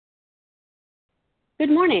Good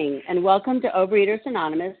morning, and welcome to Overeaters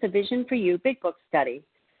Anonymous, a Vision for You Big Book Study.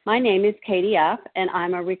 My name is Katie F., and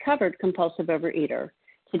I'm a recovered compulsive overeater.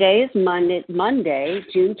 Today is Monday,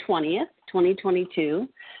 June 20th, 2022,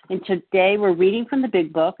 and today we're reading from the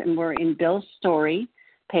Big Book, and we're in Bill's story,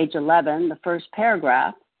 page 11, the first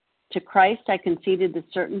paragraph. To Christ I conceded the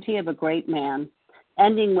certainty of a great man,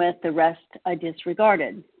 ending with the rest I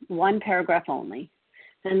disregarded. One paragraph only.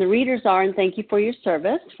 And the readers are, and thank you for your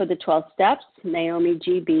service, for the 12 steps, Naomi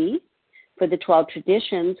G.B., for the 12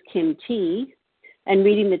 traditions, Kim T., and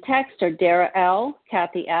reading the text are Dara L.,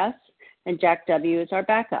 Kathy S., and Jack W. is our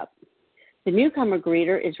backup. The newcomer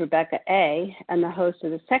greeter is Rebecca A., and the host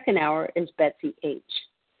of the second hour is Betsy H.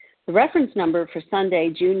 The reference number for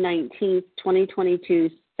Sunday, June 19th,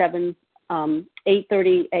 2022,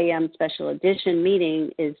 8:30 a.m. special edition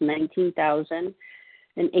meeting is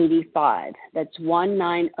 19,085. That's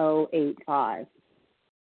 19085.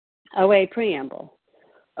 OA Preamble.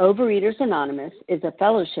 Overeaters Anonymous is a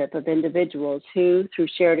fellowship of individuals who, through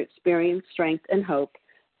shared experience, strength, and hope,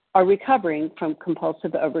 are recovering from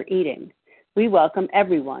compulsive overeating. We welcome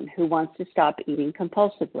everyone who wants to stop eating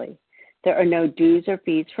compulsively. There are no dues or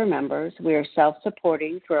fees for members. We are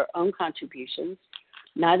self-supporting through our own contributions,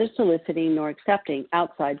 neither soliciting nor accepting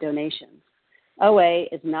outside donations. OA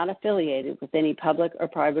is not affiliated with any public or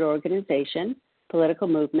private organization, political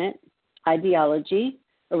movement, ideology,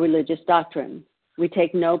 or religious doctrine. We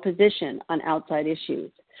take no position on outside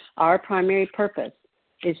issues. Our primary purpose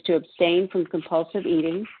is to abstain from compulsive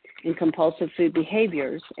eating and compulsive food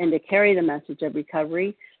behaviors and to carry the message of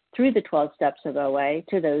recovery through the 12 steps of OA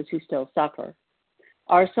to those who still suffer.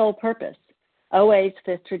 Our sole purpose. OA's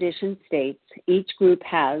fifth tradition states each group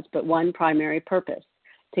has but one primary purpose,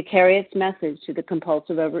 to carry its message to the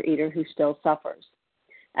compulsive overeater who still suffers.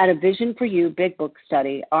 At a Vision for You Big Book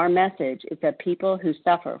Study, our message is that people who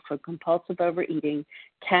suffer from compulsive overeating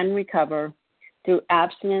can recover through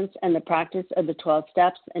abstinence and the practice of the 12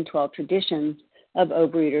 steps and 12 traditions of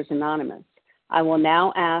Overeaters Anonymous. I will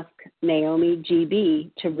now ask Naomi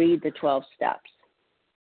G.B. to read the 12 steps.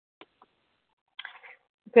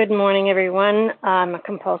 Good morning, everyone. I'm a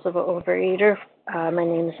compulsive overeater. My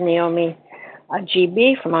name is Naomi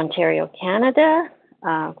G.B. from Ontario, Canada,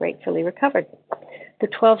 gratefully recovered. The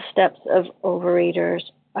 12 steps of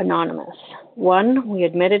Overeaters Anonymous. 1, we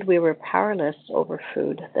admitted we were powerless over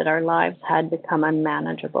food, that our lives had become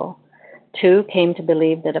unmanageable. 2, came to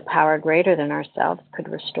believe that a power greater than ourselves could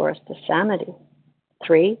restore us to sanity.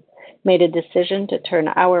 3, made a decision to turn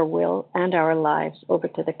our will and our lives over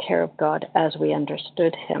to the care of God as we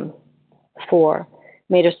understood Him. 4,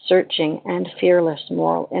 made a searching and fearless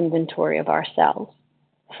moral inventory of ourselves.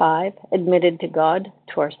 5, admitted to God,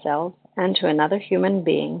 to ourselves, and to another human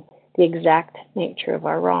being the exact nature of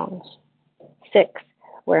our wrongs. 6,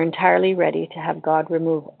 we're entirely ready to have God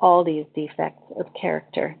remove all these defects of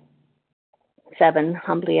character. 7,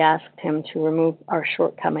 humbly asked Him to remove our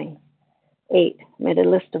shortcomings. 8, made a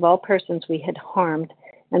list of all persons we had harmed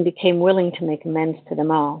and became willing to make amends to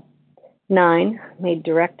them all. 9, made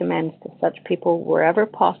direct amends to such people wherever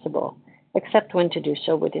possible, except when to do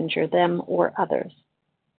so would injure them or others.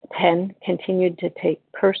 10, continued to take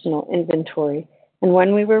personal inventory, and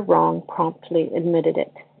when we were wrong, promptly admitted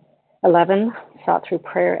it. 11, sought through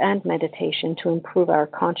prayer and meditation to improve our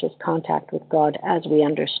conscious contact with God as we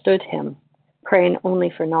understood Him, praying only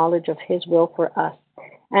for knowledge of His will for us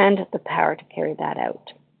and the power to carry that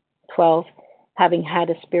out. 12, having had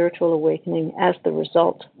a spiritual awakening as the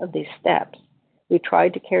result of these steps, we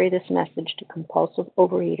tried to carry this message to compulsive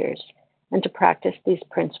overeaters and to practice these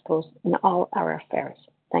principles in all our affairs.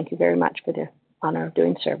 Thank you very much for the honor of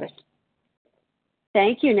doing service.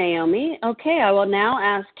 Thank you, Naomi. Okay, I will now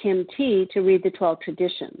ask Kim T. to read the 12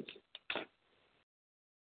 traditions.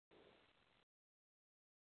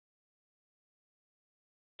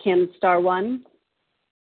 Kim, star 1.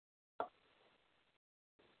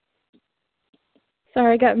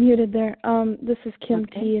 Sorry, I got muted there. This is Kim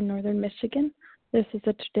T. in Northern Michigan. This is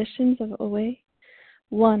the traditions of OA.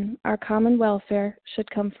 1, our common welfare should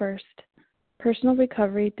come first. Personal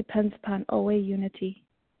recovery depends upon OA unity.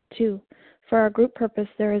 2, for our group purpose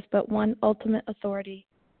there is but one ultimate authority,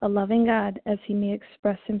 a loving God as He may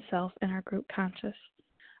express Himself in our group conscious.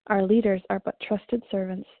 Our leaders are but trusted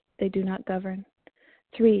servants, they do not govern.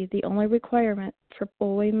 3, the only requirement for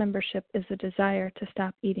OA membership is the desire to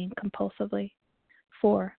stop eating compulsively.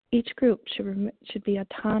 4, each group should be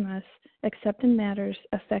autonomous except in matters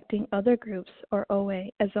affecting other groups or OA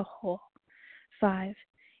as a whole. 5,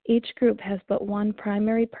 each group has but one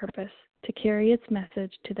primary purpose, to carry its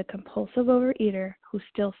message to the compulsive overeater who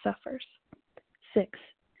still suffers. 6,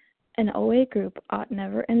 an OA group ought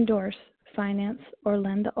never endorse, finance, or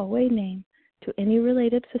lend the OA name to any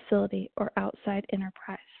related facility or outside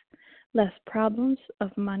enterprise, lest problems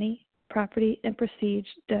of money, property, and prestige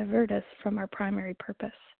divert us from our primary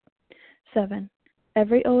purpose. 7.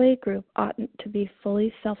 Every OA group ought to be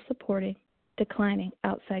fully self-supporting, declining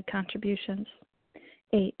outside contributions.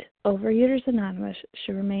 8. Overeaters Anonymous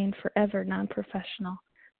should remain forever non-professional,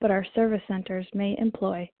 but our service centers may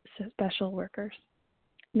employ special workers.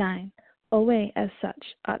 9. OA as such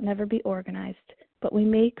ought never be organized, but we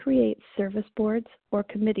may create service boards or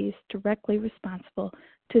committees directly responsible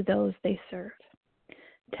to those they serve.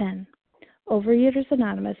 10. Overeaters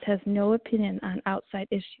Anonymous has no opinion on outside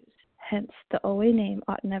issues. Hence, the OA name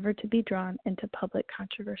ought never to be drawn into public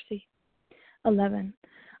controversy. 11.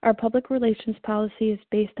 Our public relations policy is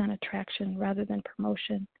based on attraction rather than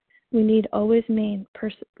promotion. We need always maintain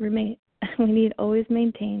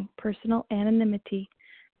personal anonymity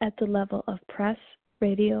at the level of press,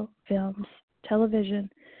 radio, films, television,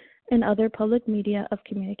 and other public media of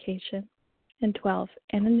communication. And 12.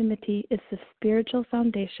 Anonymity is the spiritual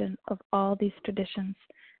foundation of all these traditions,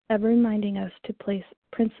 ever reminding us to place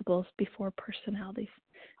principles before personalities.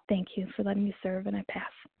 Thank you for letting me serve, and I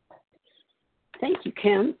pass. Thank you,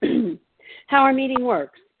 Kim. How our meeting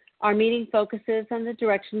works. Our meeting focuses on the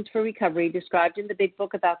directions for recovery described in the Big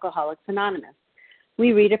Book of Alcoholics Anonymous.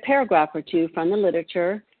 We read a paragraph or two from the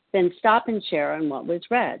literature, then stop and share on what was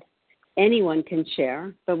read. Anyone can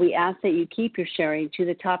share, but we ask that you keep your sharing to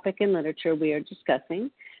the topic and literature we are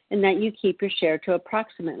discussing, and that you keep your share to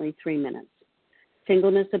approximately 3 minutes.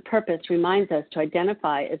 Singleness of purpose reminds us to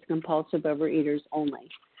identify as compulsive overeaters only.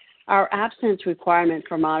 Our abstinence requirement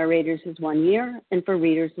for moderators is 1 year, and for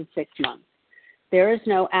readers is 6 months. There is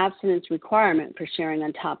no abstinence requirement for sharing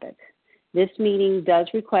on topic. This meeting does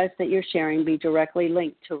request that your sharing be directly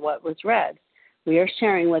linked to what was read. We are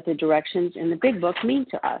sharing what the directions in the Big Book mean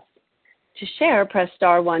to us. To share, press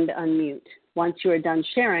star 1 to unmute. Once you are done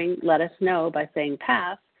sharing, let us know by saying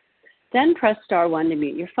pass, then press star 1 to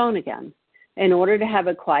mute your phone again. In order to have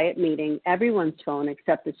a quiet meeting, everyone's phone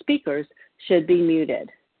except the speaker's should be muted.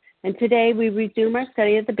 And today we resume our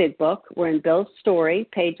study of the Big Book. We're in Bill's story,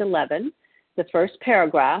 page 11, the first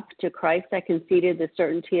paragraph, to Christ I conceded the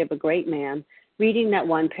certainty of a great man, reading that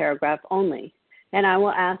one paragraph only. And I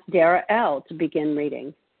will ask Dara L. to begin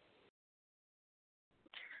reading.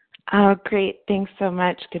 Oh, great. Thanks so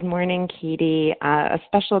much. Good morning, Katie. A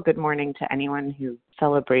special good morning to anyone who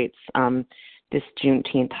celebrates this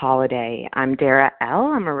Juneteenth holiday. I'm Dara L.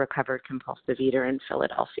 I'm a recovered compulsive eater in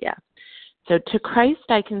Philadelphia. So to Christ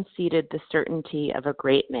I conceded the certainty of a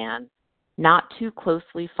great man, not too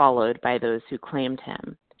closely followed by those who claimed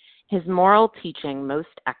him. His moral teaching most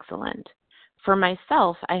excellent. For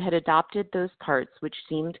myself, I had adopted those parts which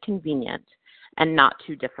seemed convenient and not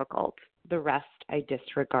too difficult. The rest I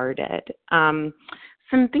disregarded.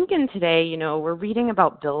 So I'm thinking today, we're reading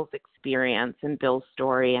about Bill's experience and Bill's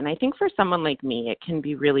story, and I think for someone like me, it can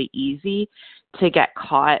be really easy to get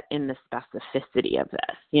caught in the specificity of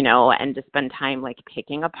this, and to spend time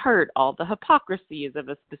picking apart all the hypocrisies of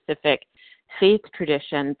a specific faith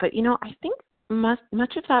tradition. But, I think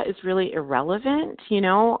much of that is really irrelevant.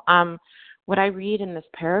 What I read in this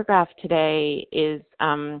paragraph today is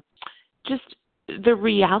just the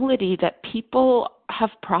reality that people have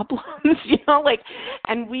problems,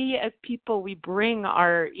 and we as people, we bring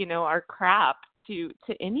our crap to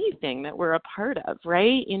anything that we're a part of,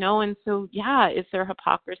 right? And so, is there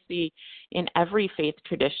hypocrisy in every faith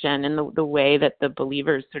tradition and the way that the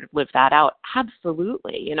believers sort of live that out?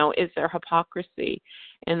 Absolutely. Is there hypocrisy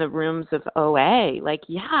in the rooms of OA?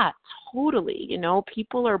 Totally.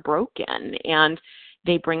 People are broken, and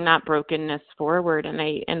they bring that brokenness forward.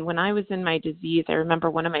 And when I was in my disease, I remember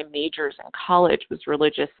one of my majors in college was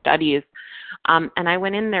religious studies. And I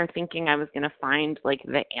went in there thinking I was going to find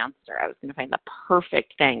the answer. I was going to find the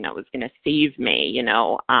perfect thing that was going to save me,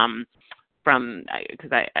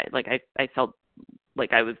 because I felt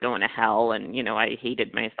like I was going to hell, and, I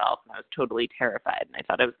hated myself, and I was totally terrified, and I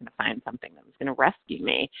thought I was going to find something that was going to rescue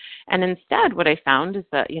me. And instead, what I found is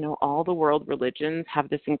that, all the world religions have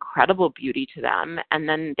this incredible beauty to them, and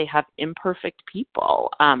then they have imperfect people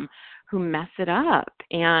who mess it up.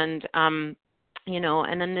 And, and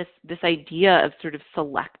then this idea of sort of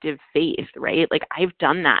selective faith, right? I've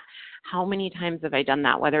done that. How many times have I done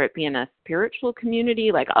that, whether it be in a spiritual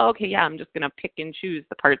community, I'm just going to pick and choose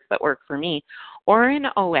the parts that work for me, or in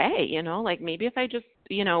OA, maybe if I just,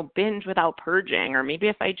 binge without purging, or maybe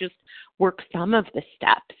if I just work some of the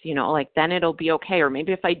steps, then it'll be okay. Or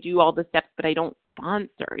maybe if I do all the steps, but I don't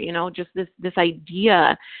sponsor, just this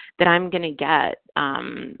idea that I'm going to get,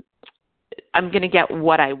 I'm going to get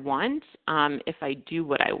what I want if I do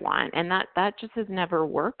what I want. And that just has never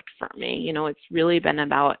worked for me. You know, it's really been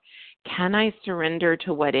about, can I surrender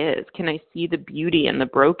to what is? Can I see the beauty and the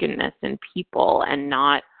brokenness in people and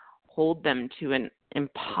not hold them to an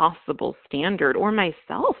impossible standard, or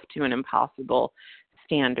myself to an impossible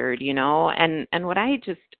standard, you know? And what I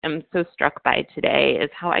just am so struck by today is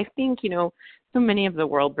how I think, you know, so many of the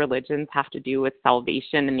world religions have to do with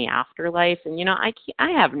salvation in the afterlife. And, you know, I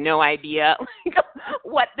have no idea like,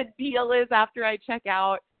 what the deal is after I check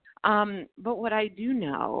out. But what I do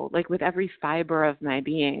know, like with every fiber of my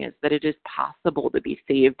being, is that it is possible to be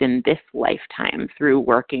saved in this lifetime through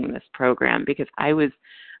working this program, because I was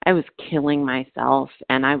killing myself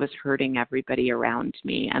and I was hurting everybody around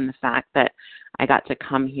me. And the fact that I got to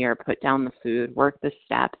come here, put down the food, work the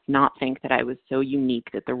steps, not think that I was so unique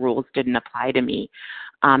that the rules didn't apply to me,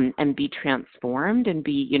 and be transformed and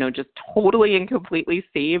be, you know, just totally and completely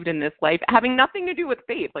saved in this life, having nothing to do with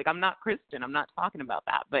faith. Like, I'm not Christian. I'm not talking about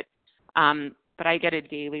that. But I get a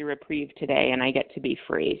daily reprieve today and I get to be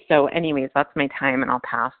free. So anyways, that's my time and I'll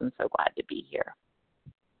pass. I'm so glad to be here.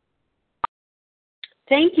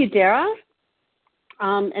 Thank you, Dara.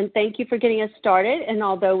 And thank you for getting us started. And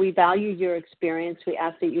although we value your experience, we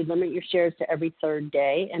ask that you limit your shares to every third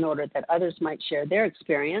day in order that others might share their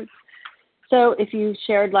experience. So if you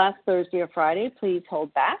shared last Thursday or Friday, please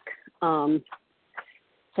hold back.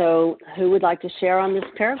 So who would like to share on this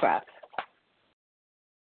paragraph?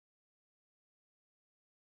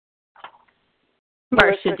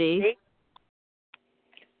 Marcia D.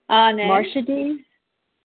 On M. Marcia D.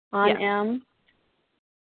 On yeah. M.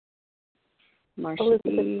 Marcia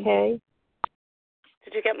Elizabeth D. K.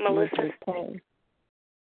 Did you get Melissa? K.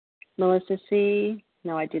 Melissa C.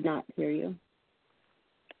 No, I did not hear you.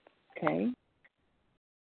 Okay.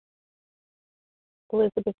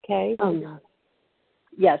 Elizabeth K. Oh, no.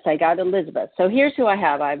 Yes, I got Elizabeth. So here's who I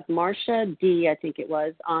have. I have Marcia D., I think it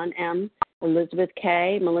was, on M, Elizabeth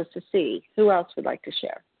K., Melissa C. Who else would like to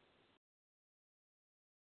share?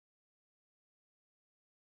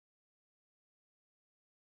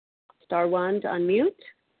 Star 1 to unmute.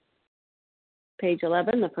 Page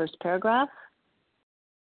 11, the first paragraph.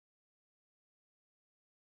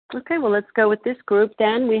 Okay, well, let's go with this group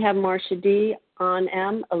then. We have Marcia D. on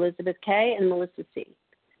M, Elizabeth K., and Melissa C.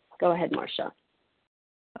 Go ahead, Marcia.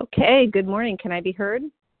 Okay, good morning. Can I be heard?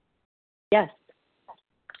 Yes.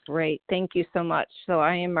 Great. Thank you so much. So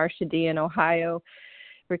I am Marcia D. in Ohio,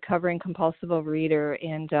 recovering compulsive overeater.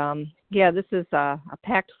 And this is a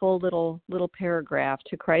packed full little paragraph.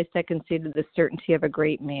 To Christ I conceded the certainty of a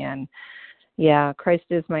great man. Yeah, Christ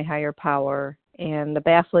is my higher power. And the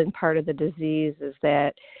baffling part of the disease is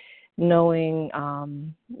that knowing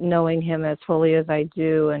him as fully as I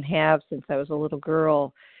do and have since I was a little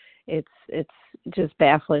girl, it's just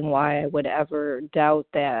baffling why I would ever doubt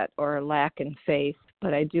that or lack in faith.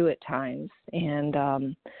 But I do at times, and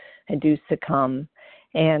I do succumb.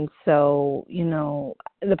 And so, you know,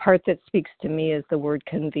 the part that speaks to me is the word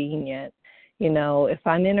convenient. You know, if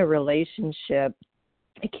I'm in a relationship,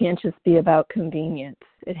 it can't just be about convenience.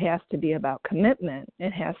 It has to be about commitment.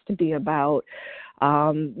 It has to be about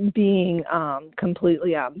being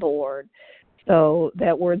completely on board. So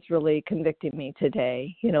that word's really convicted me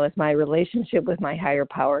today. You know, is my relationship with my higher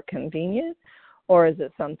power convenient, or is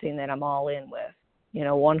it something that I'm all in with? You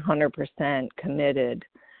know, 100% committed.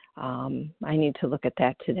 I need to look at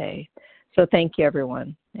that today. So thank you,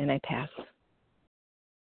 everyone, and I pass.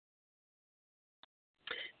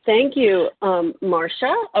 Thank you,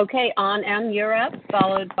 Marcia. Okay, on M, you're up,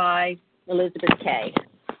 followed by Elizabeth K.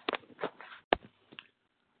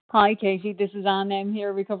 Hi, Katie. This is Anne M.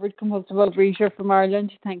 here, recovered compulsive overeater from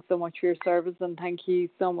Ireland. Thanks so much for your service, and thank you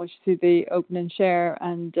so much to the opening share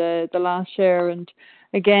and the last share. And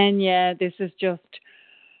again, this is just,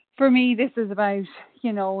 for me, this is about,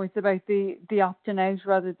 you know, it's about the opting out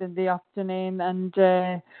rather than the opting in. And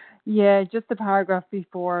just the paragraph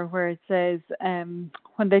before where it says,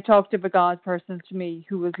 when they talked of a God person to me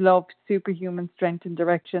who was loved, superhuman strength and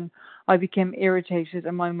direction, I became irritated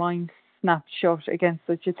and my mind snapped shut against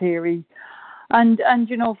such a theory. And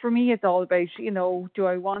you know, for me, it's all about, you know, do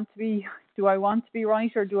I want to be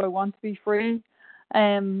right, or do I want to be free?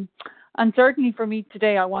 And certainly for me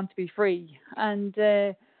today, I want to be free. And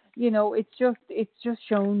you know, it's just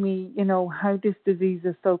shown me, you know, how this disease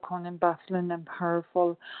is so cunning, baffling, and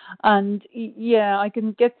powerful. And I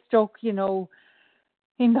can get stuck, you know,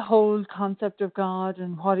 in the whole concept of God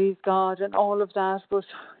and what is God and all of that, but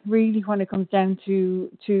really when it comes down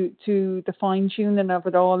to the fine tuning of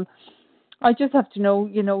it all, I just have to know,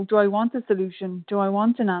 do I want a solution? Do I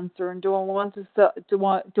want an answer? And do I want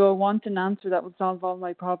do I want an answer that would solve all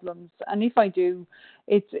my problems? And if I do,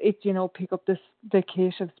 it's pick up the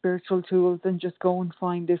kit of spiritual tools and just go and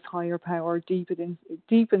find this higher power deep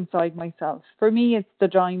inside myself. For me, it's the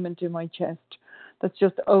diamond in my chest that's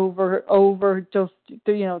just over dust.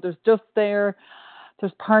 There's dust there,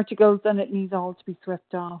 there's particles, and it needs all to be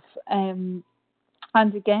swept off.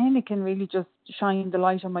 And again, it can really just shine the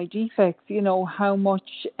light on my defects, how much,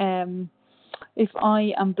 if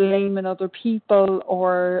I am blaming other people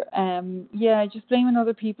or, just blaming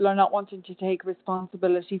other people or not wanting to take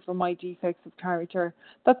responsibility for my defects of character.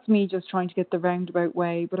 That's me just trying to get the roundabout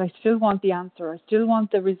way, but I still want the answer. I still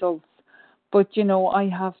want the results. But, I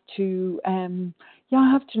have to,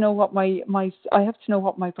 I have to know what I have to know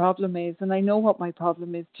what my problem is, and I know what my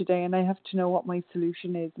problem is today, and I have to know what my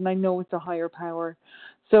solution is, and I know it's a higher power.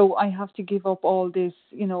 So I have to give up all this,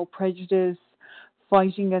 prejudice,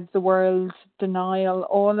 fighting against the world, denial,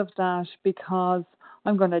 all of that, because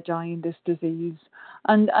I'm going to die in this disease.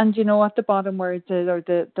 And at the bottom where it says, or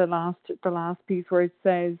the last piece where it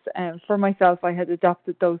says, for myself, I had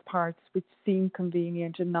adopted those parts which seem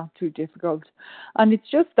convenient and not too difficult. And it's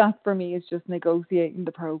just that for me, it's just negotiating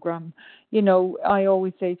the program. I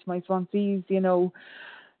always say to my sponsees,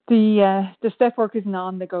 the step work is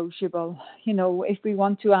non-negotiable. If we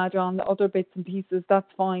want to add on other bits and pieces,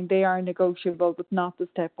 that's fine. They are negotiable, but not the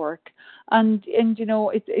step work. And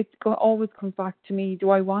it always comes back to me. Do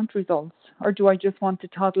I want results, or do I just want to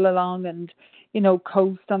toddle along and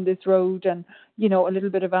coast on this road and a little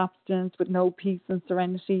bit of abstinence with no peace and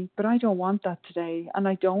serenity? But I don't want that today, and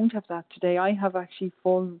I don't have that today. I have actually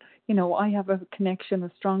full. I have a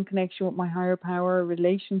strong connection with my higher power, a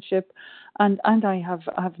relationship, and I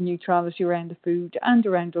have neutrality around the food and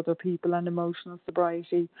around other people and emotional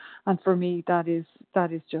sobriety. And for me, that is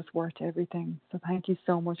just worth everything. So thank you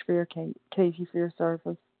so much for your Katie, for your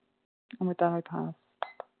service. And with that, I pass.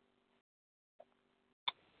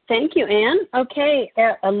 Thank you, Anne. Okay,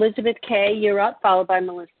 Elizabeth K., you're up, followed by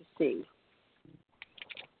Melissa C.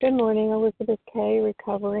 Good morning, Elizabeth K.,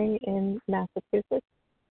 recovering in Massachusetts.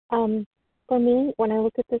 For me, when I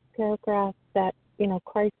look at this paragraph that,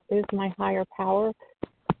 Christ is my higher power,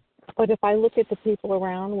 but if I look at the people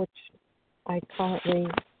around, which I currently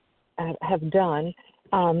have done,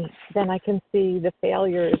 then I can see the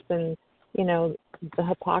failures and, the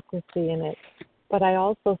hypocrisy in it. But I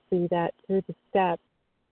also see that through the steps,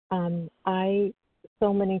 I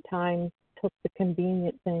so many times took the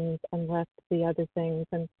convenient things and left the other things.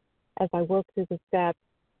 And as I work through the steps,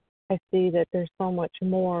 I see that there's so much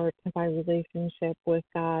more to my relationship with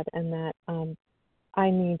God, and that I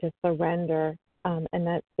need to surrender, and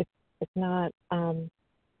that it's not,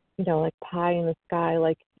 like pie in the sky,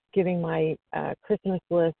 like giving my Christmas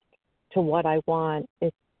list to what I want.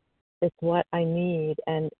 It's what I need,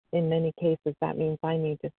 and in many cases that means I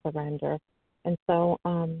need to surrender. And so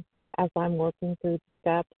as I'm working through the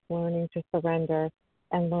steps, learning to surrender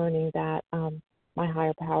and learning that my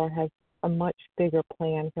higher power has a much bigger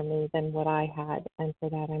plan for me than what I had, and for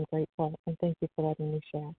that I'm grateful. And thank you for letting me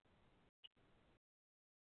share.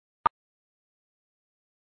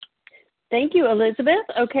 Thank you, Elizabeth.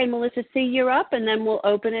 Okay, Melissa C., you're up, and then we'll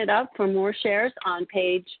open it up for more shares on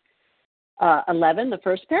page 11, the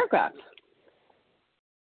first paragraph.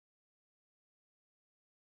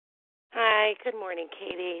 Hi, good morning,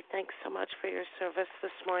 Katie. Thanks so much for your service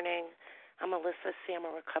this morning. I'm Melissa C. I'm a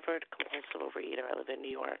recovered compulsive overeater. I live in New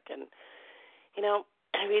York, and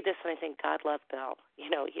I read this and I think God loved Bill.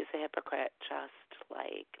 He's a hypocrite just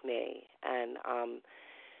like me. And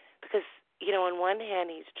because, on one hand,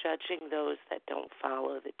 he's judging those that don't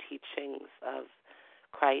follow the teachings of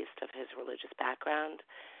Christ, of his religious background,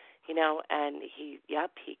 and he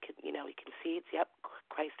concedes,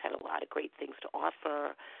 Christ had a lot of great things to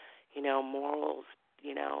offer, morals,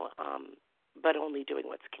 but only doing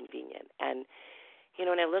what's convenient. And,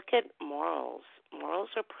 when I look at morals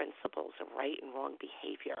are principles of right and wrong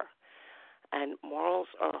behavior. And morals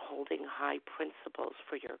are holding high principles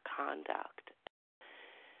for your conduct.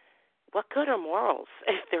 What good are morals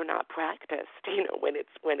if they're not practiced, when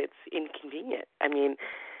it's inconvenient? I mean,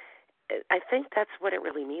 I think that's what it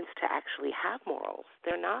really means to actually have morals.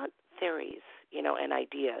 They're not theories, and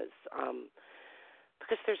ideas,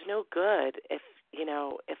 because there's no good if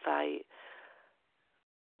I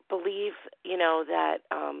believe, that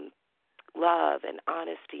love and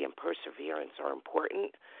honesty and perseverance are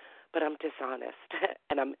important, but I'm dishonest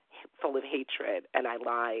and I'm full of hatred and I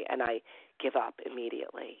lie and I give up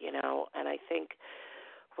immediately, And I think,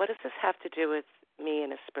 what does this have to do with me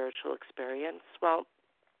in a spiritual experience? Well,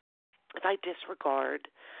 if I disregard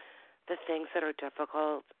the things that are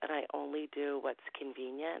difficult and I only do what's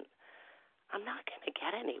convenient, I'm not going to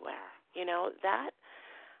get anywhere. That,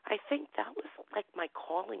 I think that was like my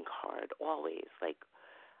calling card always. Like,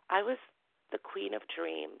 I was the queen of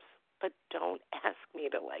dreams, but don't ask me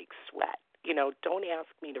to sweat. Don't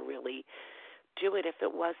ask me to really do it if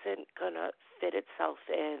it wasn't going to fit itself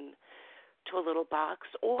in to a little box,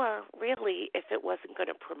 or really if it wasn't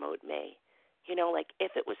going to promote me.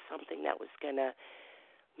 If it was something that was going to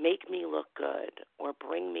make me look good or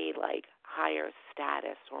bring me higher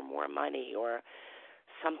status or more money or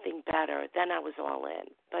something better, then I was all in.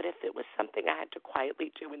 But if it was something I had to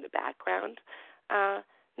quietly do in the background,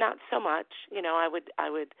 not so much. I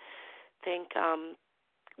would think,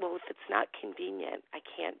 well, if it's not convenient, I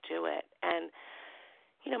can't do it. And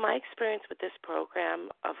my experience with this program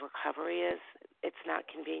of recovery is it's not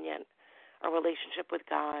convenient. A relationship with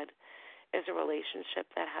God is a relationship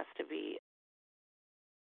that has to be.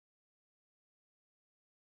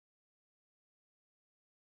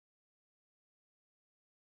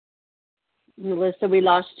 Melissa, we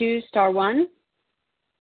lost you. Star one.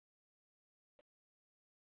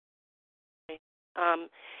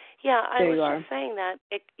 I was just saying that.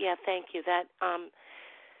 Thank you. That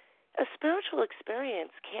a spiritual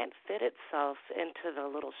experience can't fit itself into the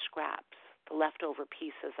little scraps, the leftover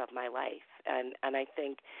pieces of my life, and I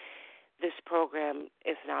think this program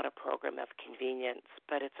is not a program of convenience,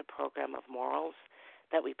 but it's a program of morals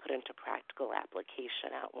that we put into practical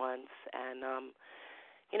application at once. And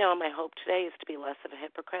my hope today is to be less of a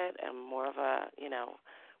hypocrite and more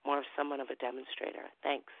of someone of a demonstrator.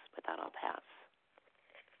 Thanks. With that, I'll pass.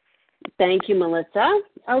 Thank you, Melissa.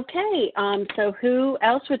 Okay, so who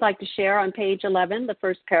else would like to share on page 11, the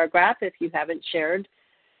first paragraph, if you haven't shared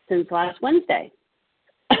since last Wednesday?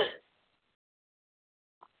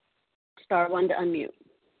 Star one to unmute.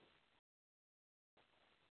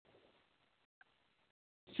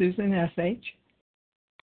 Susan S.H.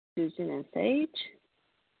 Susan S.H.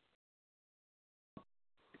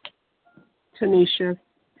 Tanisha.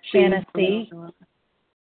 Shanna C.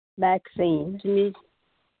 Maxine.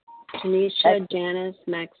 Tanisha, Janice,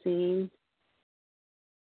 Maxine.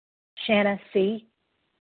 Shanna C.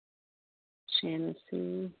 Shanna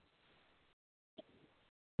C.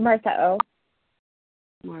 Martha O.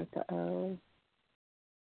 Martha O.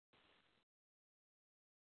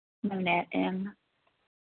 Monette M.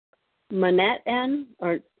 Monette N,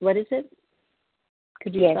 or what is it?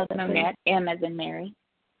 Could you spell that? Monette M as in Mary.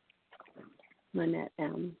 Monette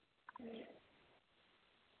M.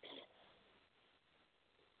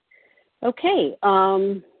 Okay,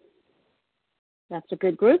 that's a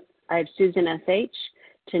good group. I have Susan S.H.,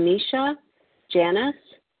 Tanisha, Janice,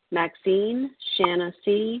 Maxine, Shanna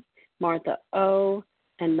C., Martha O.,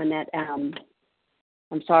 and Monette M.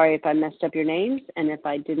 I'm sorry if I messed up your names, and if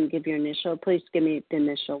I didn't give your initial, please give me the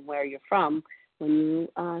initial where you're from when you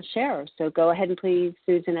share. So go ahead and please,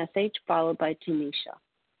 Susan S.H., followed by Tanisha.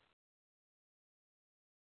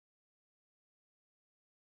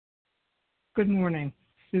 Good morning.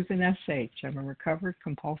 Susan S.H. I'm a recovered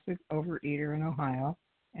compulsive overeater in Ohio,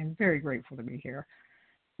 and very grateful to be here.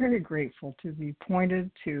 Very grateful to be pointed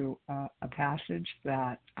to a passage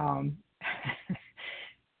that I'm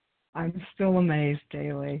still amazed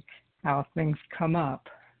daily how things come up,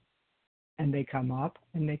 and they come up,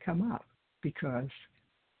 and they come up, because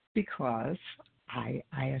I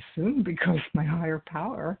assume because my higher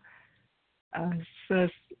power says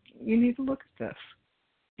you need to look at this,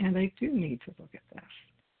 and I do need to look at this.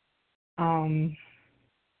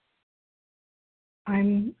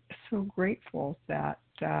 I'm so grateful that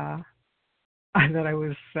I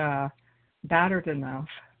was battered enough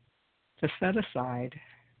to set aside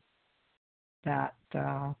that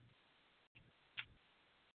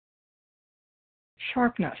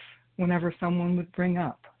sharpness whenever someone would bring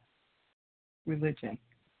up religion,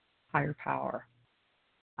 higher power,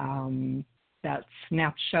 that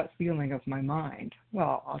snapped shut feeling of my mind.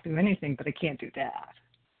 Well, I'll do anything, but I can't do that.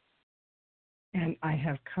 And I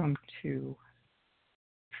have come to,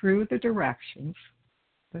 through the directions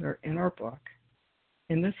that are in our book,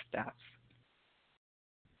 in the steps,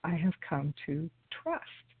 I have come to trust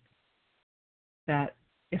that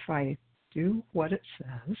if I do what it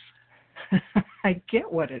says, I get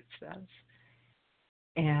what it says.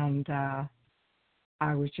 And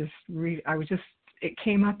it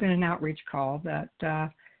came up in an outreach call that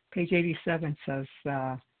page 87 says,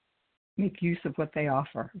 make use of what they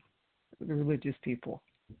offer, the religious people.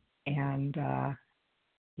 And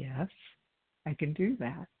yes, I can do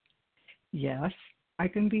that. Yes, I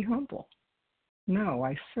can be humble. No,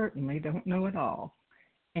 I certainly don't know it all.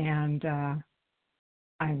 And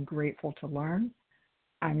I'm grateful to learn.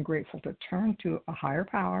 I'm grateful to turn to a higher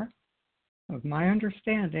power of my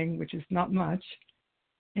understanding, which is not much,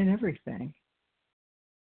 in everything.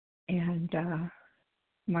 And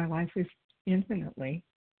my life is infinitely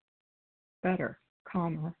better,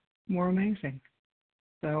 calmer, more amazing.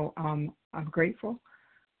 So I'm grateful.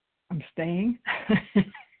 I'm staying.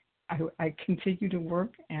 I continue to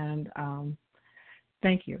work, and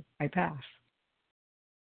thank you. I pass.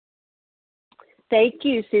 Thank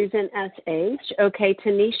you, Susan S.H. Okay,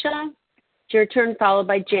 Tanisha, it's your turn, followed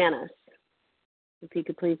by Janice. If you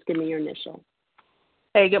could please give me your initial.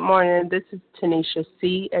 Hey, good morning. This is Tanisha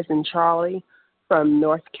C. as in Charlie from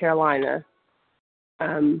North Carolina.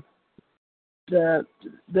 The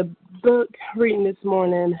book reading this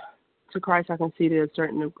morning, To Christ I Conceded a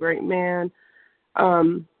Certain Great Man,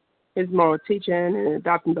 his moral teaching and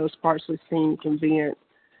adopting those parts which seem convenient,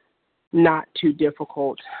 not too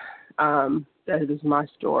difficult. That is my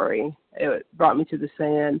story. It brought me to the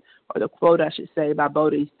saying, or the quote I should say, by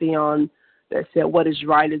Bodhi Theon, that said, what is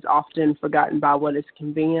right is often forgotten by what is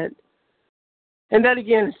convenient. And that,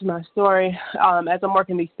 again, is my story. As I'm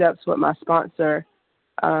working these steps with my sponsor,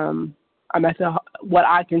 I'm at what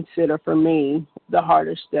I consider for me the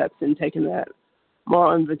hardest steps in taking that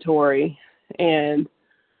moral inventory. And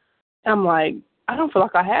I'm like, I don't feel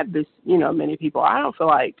like I have this, many people. I don't feel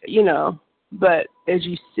like, but as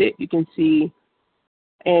you sit, you can see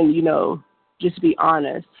and, just be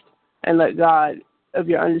honest and let God of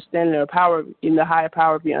your understanding or power, in the higher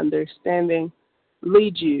power of your understanding,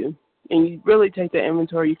 lead you. And you really take the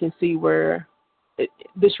inventory, you can see where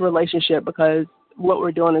this relationship, because what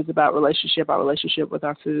we're doing is about relationship, our relationship with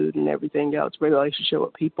our food and everything else, relationship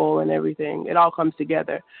with people and everything. It all comes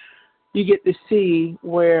together. You get to see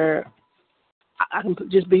where I can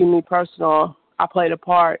just be me personal. I played a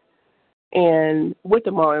part and with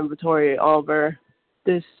the moral inventory over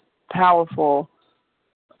this powerful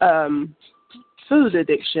food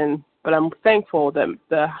addiction, but I'm thankful that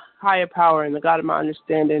the higher power and the God of my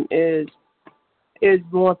understanding is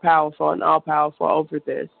more powerful and all powerful over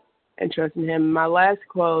this, and trusting Him. My last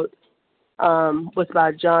quote was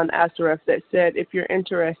by John Assaraf that said, if you're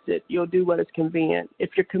interested, you'll do what is convenient.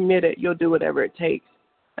 If you're committed, you'll do whatever it takes.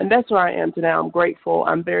 And that's where I am today. I'm grateful.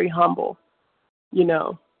 I'm very humble,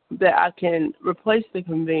 that I can replace the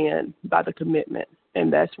convenient by the commitment.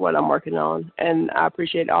 And that's what I'm working on. And I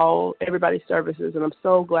appreciate everybody's services. And I'm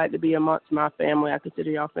so glad to be amongst my family. I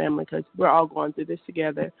consider y'all family because we're all going through this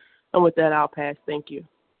together. And with that, I'll pass. Thank you.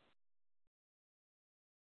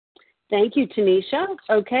 Thank you, Tanisha.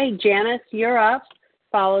 Okay, Janice, you're up,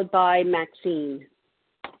 followed by Maxine.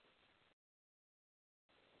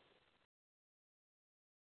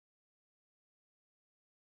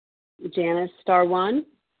 Janice, star one.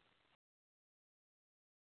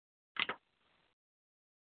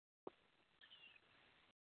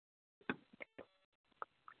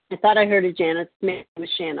 I thought I heard a Janice. Maybe it was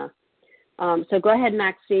Shanna. So go ahead,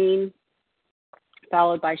 Maxine,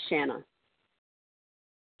 followed by Shanna.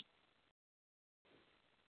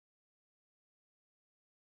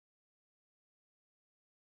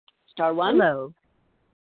 Star one. Hello.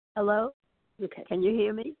 Hello? Okay. Can you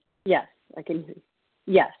hear me? Yes, I can hear you.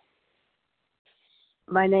 Yes.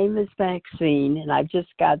 My name is Maxine, and I just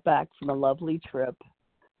got back from a lovely trip.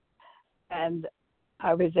 And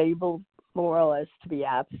I was able, more or less, to be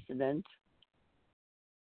abstinent.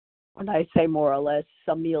 When I say more or less,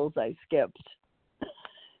 some meals I skipped.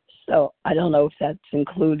 So I don't know if that's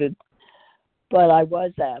included. But I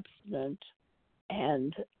was abstinent,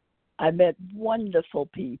 and I met wonderful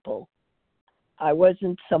people. I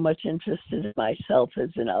wasn't so much interested in myself as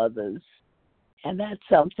in others. And that's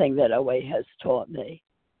something that OA has taught me.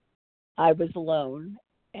 I was alone,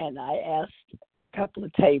 and I asked a couple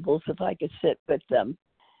of tables if I could sit with them.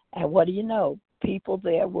 And what do you know? People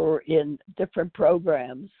there were in different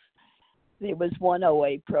programs. There was one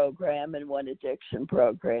OA program and one addiction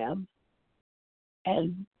program.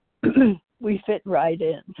 And we fit right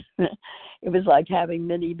in. It was like having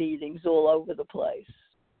mini meetings all over the place.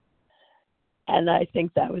 And I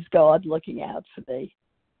think that was God looking out for me.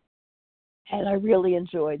 And I really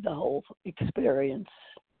enjoyed the whole experience.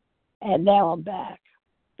 And now I'm back.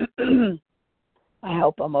 I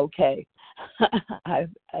hope I'm okay.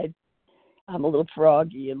 I'm a little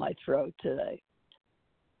froggy in my throat today.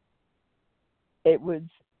 It was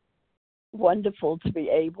wonderful to be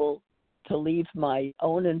able to leave my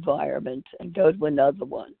own environment and go to another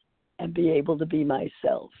one and be able to be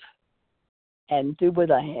myself and do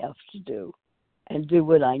what I have to do and do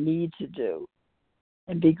what I need to do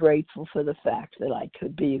and be grateful for the fact that I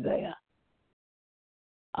could be there.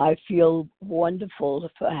 I feel wonderful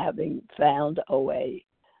for having found OA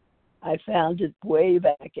I found it way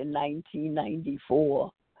back in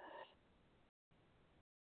 1994.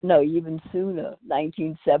 No, even sooner,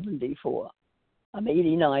 1974. I'm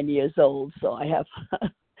 89 years old, so I have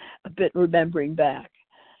a bit remembering back,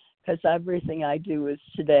 because everything I do is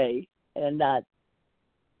today and not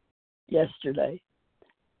yesterday.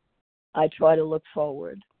 I try to look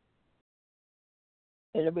forward.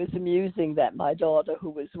 And it was amusing that my daughter, who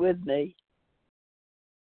was with me,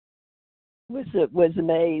 was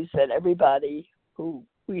amazed that everybody who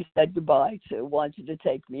we said goodbye to wanted to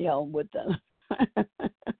take me home with them.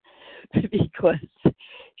 Because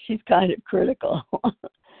she's kind of critical. And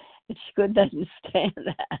she couldn't understand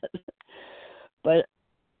that. But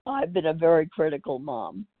I've been a very critical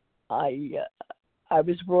mom. I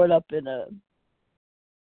was brought up in a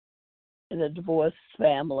divorced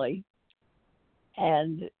family,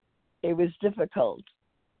 and it was difficult.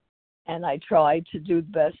 And I tried to do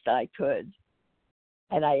the best I could.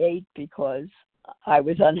 And I ate because I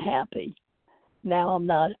was unhappy. Now I'm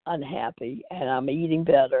not unhappy, and I'm eating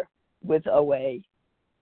better with OA.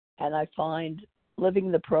 And I find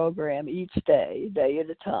living the program each day, day at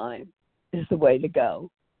a time, is the way to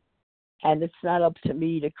go. And it's not up to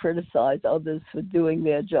me to criticize others for doing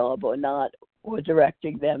their job or not, or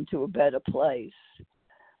directing them to a better place.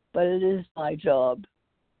 But it is my job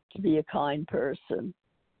to be a kind person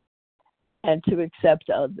and to accept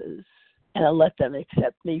others and to let them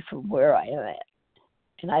accept me from where I am at.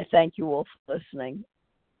 And I thank you all for listening.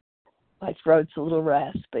 My throat's a little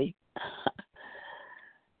raspy.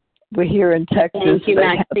 We're here in Texas. Thank you,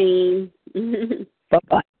 Maxine.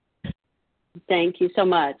 Bye-bye. Thank you so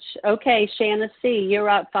much. Okay, Shanna C., you're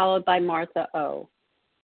up, followed by Martha O.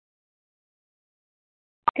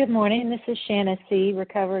 Good morning. This is Shanna C.,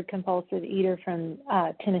 recovered compulsive eater from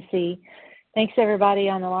Tennessee. Thanks, everybody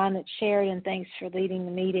on the line that shared, and thanks for leading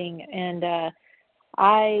the meeting. And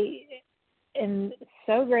I am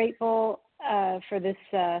so grateful for this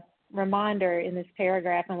reminder in this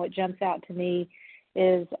paragraph, and what jumps out to me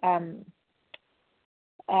is how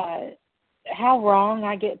wrong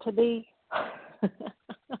I get to be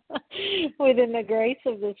within the grace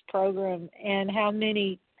of this program, and how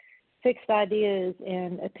many fixed ideas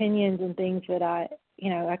and opinions and things that I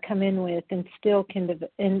come in with and still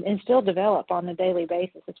and still develop on a daily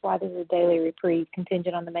basis. That's why this is a daily reprieve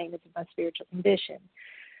contingent on the maintenance of my spiritual condition.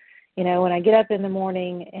 When I get up in the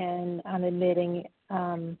morning and I'm admitting,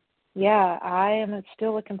 I am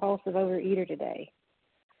still a compulsive overeater today.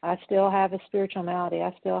 I still have a spiritual malady.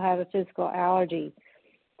 I still have a physical allergy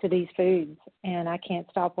to these foods, and I can't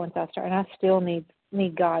stop once I start. And I still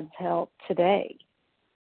need God's help today,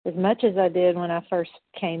 as much as I did when I first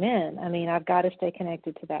came in. I mean, I've got to stay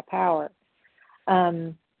connected to that power.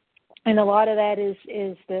 And a lot of that is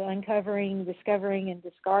the uncovering, discovering, and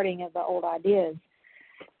discarding of the old ideas.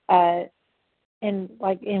 And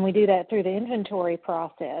we do that through the inventory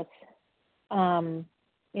process.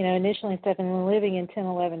 Initially when living in 10,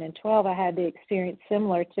 11, and 12, I had the experience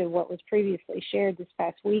similar to what was previously shared this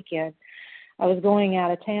past weekend. I was going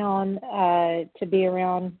out of town to be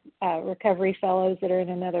around recovery fellows that are in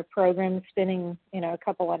another program, spending, a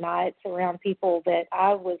couple of nights around people that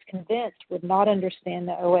I was convinced would not understand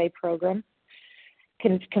the OA program,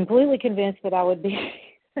 completely convinced that I would be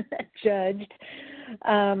judged,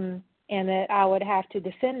 and that I would have to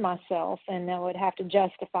defend myself, and I would have to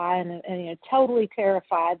justify, and totally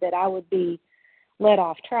terrified that I would be led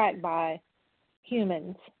off track by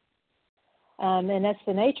humans. And that's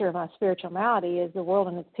the nature of my spiritual malady, is the world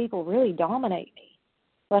and its people really dominate me,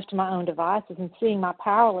 left to my own devices, and seeing my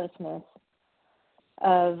powerlessness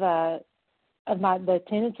of the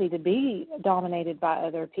tendency to be dominated by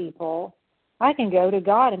other people. I can go to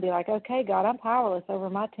God and be like, okay, God, I'm powerless over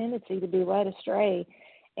my tendency to be led astray,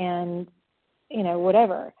 and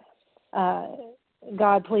whatever.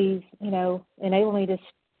 God, please, enable me to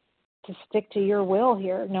stick to your will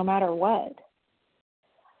here, no matter what.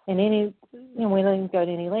 And we didn't go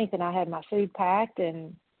to any length, and I had my food packed,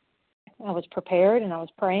 and I was prepared, and I was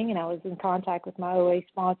praying, and I was in contact with my OA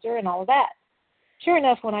sponsor and all of that. Sure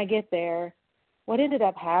enough, when I get there, what ended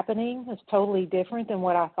up happening was totally different than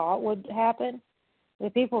what I thought would happen. The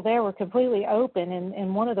people there were completely open,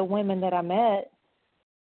 and one of the women that I met,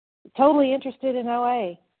 totally interested in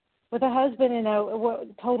OA, with a husband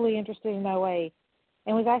totally interested in OA,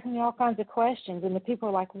 and was asking me all kinds of questions. And the people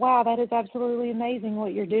were like, wow, that is absolutely amazing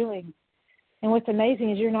what you're doing. And what's amazing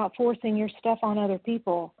is you're not forcing your stuff on other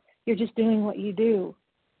people. You're just doing what you do.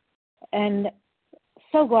 And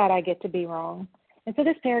so glad I get to be wrong. And so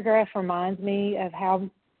this paragraph reminds me of how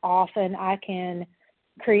often I can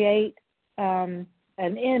create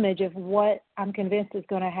an image of what I'm convinced is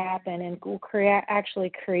going to happen, and will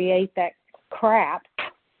actually create that crap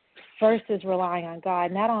versus relying on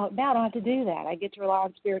God. Now I don't have to do that. I get to rely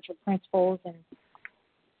on spiritual principles. And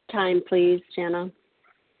time, please, Jana.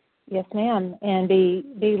 Yes, ma'am, and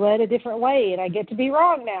be led a different way, and I get to be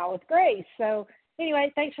wrong now with grace. So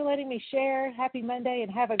anyway, thanks for letting me share. Happy Monday,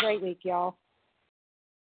 and have a great week, y'all.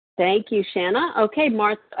 Thank you, Shanna. Okay,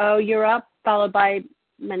 Martha O., you're up, followed by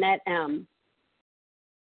Manette M.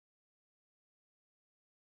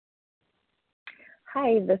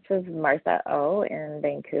 Hi, this is Martha O. in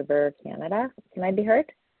Vancouver, Canada. Can I be heard?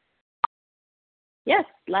 Yes,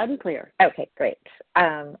 loud and clear. Okay, great.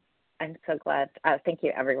 I'm so glad. Thank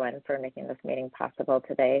you, everyone, for making this meeting possible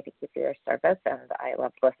today. Thank you for your service, and I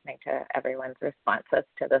loved listening to everyone's responses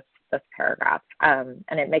to this paragraph. And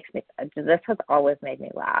this has always made me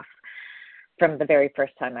laugh from the very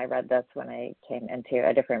first time I read this when I came into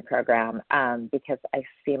a different program, because I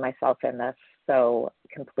see myself in this so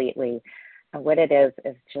completely. And what it is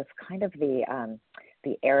just kind of the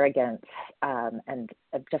arrogance and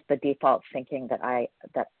just the default thinking that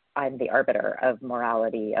I'm the arbiter of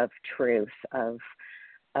morality, of truth, of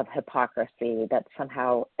hypocrisy, that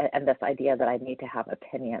somehow, and this idea that I need to have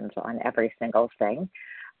opinions on every single thing.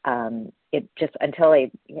 It just, until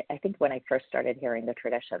I think when I first started hearing the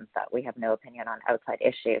traditions that we have no opinion on outside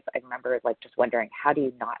issues, I remember just wondering, how do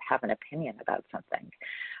you not have an opinion about something?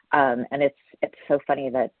 And it's so funny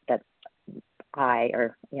that I,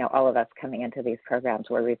 or all of us coming into these programs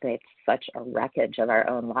where we've made such a wreckage of our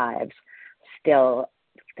own lives, still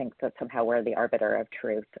think that somehow we're the arbiter of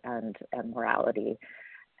truth and morality.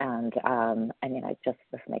 And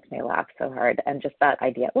this makes me laugh so hard. And just that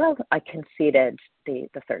idea, well, I conceded the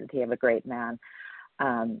certainty of a great man,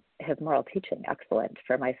 his moral teaching, excellent.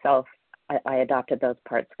 For myself, I adopted those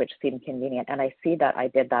parts which seemed convenient. And I see that I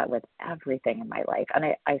did that with everything in my life. And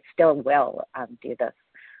I still will do this,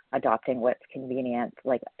 adopting what's convenient.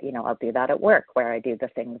 Like, I'll do that at work, where I do the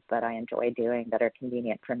things that I enjoy doing that are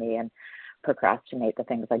convenient for me, and procrastinate the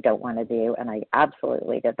things I don't want to do. And I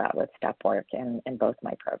absolutely did that with step work in both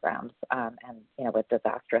my programs, and with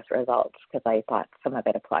disastrous results, because I thought some of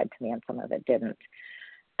it applied to me and some of it didn't.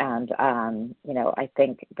 And I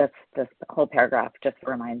think this whole paragraph just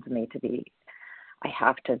reminds me I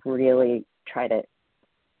have to really try to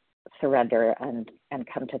surrender and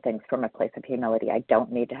come to things from a place of humility. I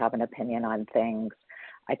don't need to have an opinion on things.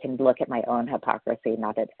 I can look at my own hypocrisy,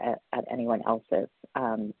 not at anyone else's.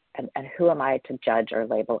 And who am I to judge or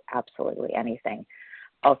label absolutely anything?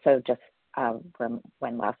 Also, just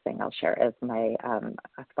one last thing I'll share is my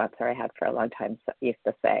a sponsor I had for a long time used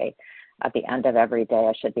to say, at the end of every day,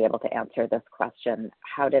 I should be able to answer this question: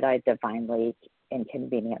 how did I divinely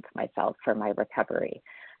inconvenience myself for my recovery?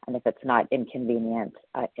 And if it's not inconvenient,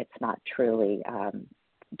 it's not truly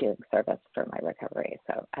doing service for my recovery.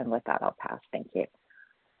 So, and with that, I'll pass. Thank you.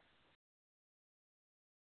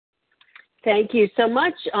 Thank you so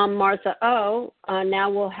much, Martha O. Now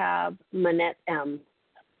we'll have Manette M.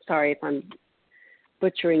 Sorry if I'm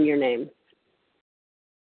butchering your name.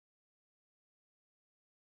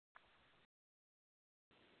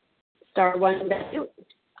 Star one.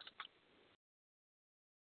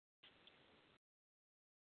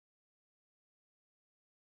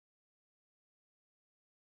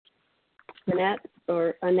 Manette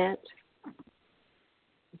or Annette? I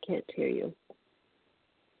can't hear you.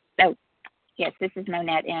 Oh, yes, this is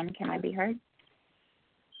Monette M. Can I be heard?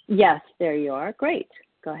 Yes, there you are. Great.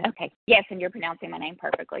 Go ahead. Okay. Yes, and you're pronouncing my name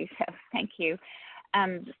perfectly, so thank you.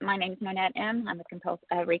 My name's Monette M. I'm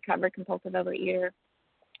a recovered compulsive overeater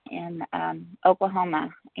in Oklahoma.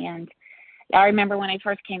 And I remember when I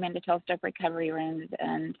first came into 12-step recovery rooms,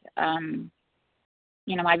 and,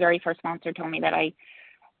 my very first sponsor told me that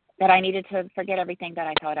I needed to forget everything that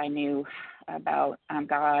I thought I knew about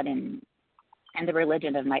God and the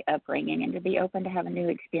religion of my upbringing, and to be open to have a new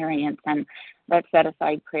experience. And that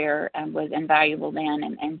set-aside prayer was invaluable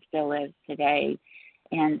then and still is today.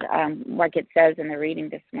 And like it says in the reading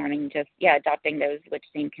this morning, adopting those which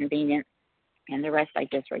seem convenient, and the rest I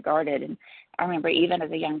disregarded. And I remember even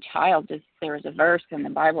as a young child, there was a verse in the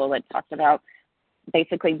Bible that talked about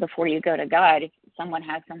basically before you go to God, if someone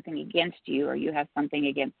has something against you or you have something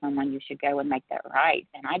against someone, you should go and make that right.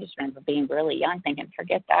 And I just remember being really young thinking,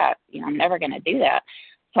 forget that. I'm never going to do that.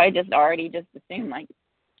 So I just already assumed, like,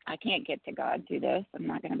 I can't get to God through this. I'm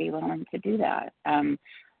not going to be willing to do that.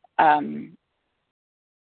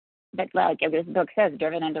 But like this book says,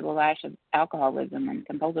 driven into the lash of alcoholism and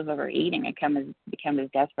compulsive overeating, I become as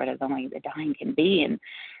desperate as only the dying can be. And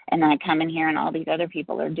then I come in here and all these other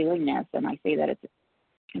people are doing this, and I see that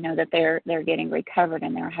that they're getting recovered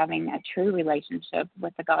and they're having a true relationship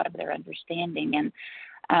with the God of their understanding. And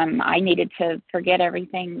I needed to forget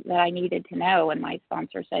everything that I needed to know. And my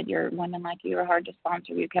sponsor said, women like you are hard to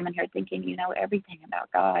sponsor. You come in here thinking you know everything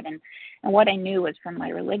about God. And what I knew was from my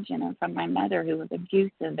religion and from my mother, who was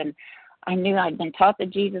abusive. And I knew I'd been taught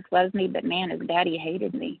that Jesus loves me, but man, his daddy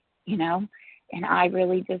hated me, And I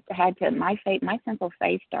really just had to, my simple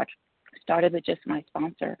faith started with just my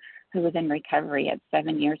sponsor, who was in recovery at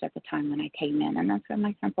 7 years at the time when I came in. And that's where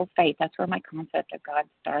my simple faith, that's where my concept of God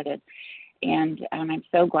started. And I'm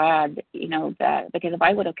so glad, that because if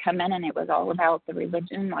I would have come in and it was all about the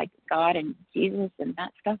religion, like God and Jesus and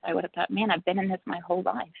that stuff, I would have thought, man, I've been in this my whole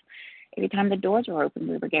life. Every time the doors were open,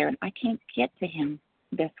 we were there, and I can't get to him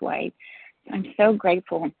this way. So I'm so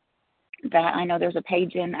grateful that I know there's a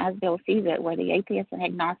page in As Bill Sees It where the atheists and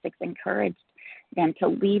agnostics encouraged them to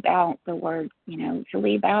leave out the word, to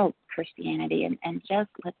leave out Christianity and just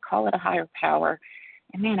let's call it a higher power.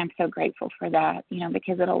 And man, I'm so grateful for that,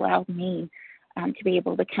 because it allowed me to be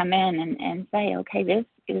able to come in and say, okay, this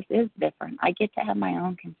is different. I get to have my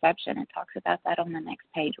own conception. It talks about that on the next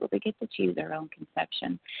page where we get to choose our own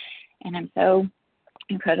conception. And I'm so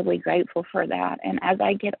incredibly grateful for that. And as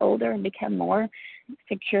I get older and become more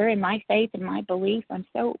secure in my faith and my belief, I'm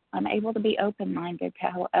able to be open-minded to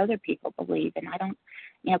how other people believe. And I don't,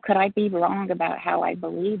 could I be wrong about how I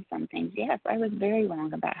believed some things? Yes, I was very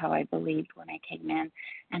wrong about how I believed when I came in.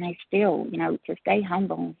 And I still, to stay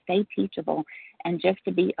humble and stay teachable and just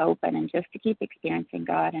to be open and just to keep experiencing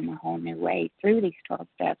God in a whole new way through these 12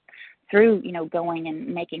 steps, through, going and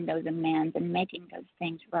making those amends and making those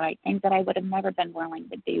things right, things that I would have never been willing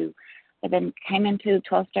to do, but then came into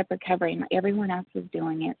 12-step recovery and everyone else was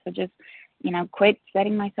doing it. So just, quit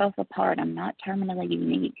setting myself apart. I'm not terminally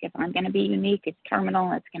unique. If I'm going to be unique, it's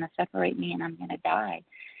terminal. It's going to separate me and I'm going to die.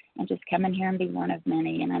 And just come in here and be one of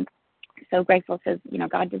many. And I'm so grateful because,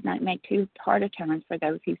 God does not make too hard a turns for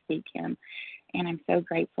those who seek him. And I'm so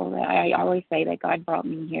grateful that I always say that God brought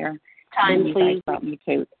me here. Time, please.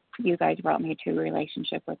 You guys brought me to a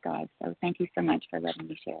relationship with God. So thank you so much for letting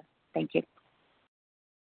me share. Thank you.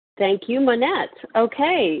 Thank you, Monette.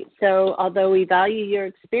 Okay, so although we value your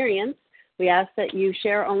experience, we ask that you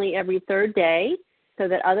share only every third day so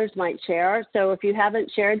that others might share. So if you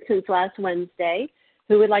haven't shared since last Wednesday,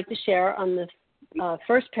 who would like to share on the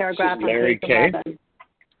first paragraph on Larry page K. 11?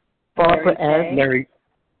 Barbara S.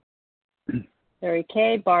 Larry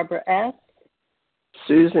K. Barbara S.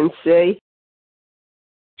 Susan C.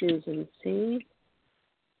 Susan C.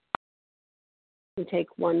 We take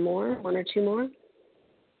one or two more.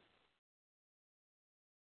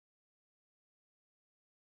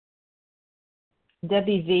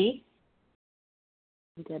 Debbie V.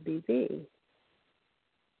 Debbie V.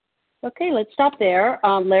 Okay, let's stop there.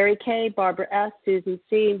 Larry K., Barbara S., Susan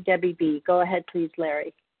C., Debbie B. Go ahead, please,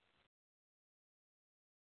 Larry.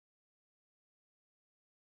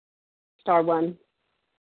 Star one.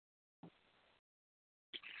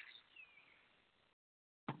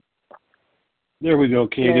 There we go,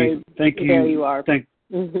 Katie. Larry, thank you. There you are.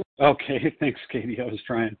 Okay, thanks, Katie. I was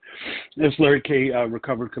trying. This is Larry K.,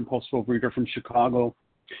 recovered compulsive overeater from Chicago.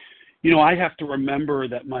 I have to remember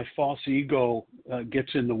that my false ego gets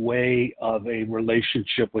in the way of a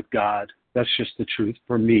relationship with God. That's just the truth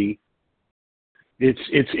for me.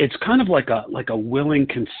 It's kind of like a willing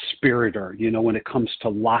conspirator, when it comes to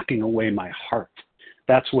locking away my heart.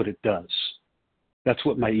 That's what it does. That's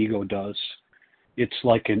what my ego does. It's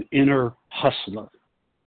like an inner hustler.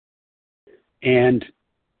 And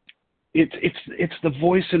it's the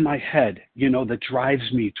voice in my head, that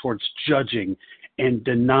drives me towards judging and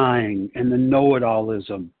denying and the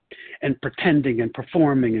know-it-allism and pretending and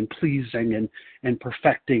performing and pleasing and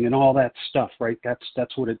perfecting and all that stuff, right?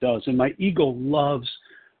 That's what it does. And my ego loves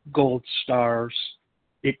gold stars.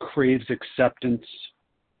 It craves acceptance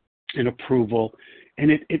and approval.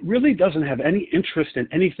 And it really doesn't have any interest in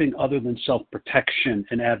anything other than self-protection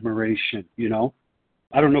and admiration,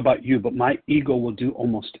 I don't know about you, but my ego will do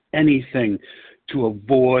almost anything to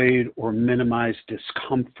avoid or minimize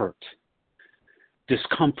discomfort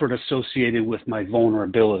associated with my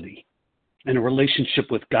vulnerability. And a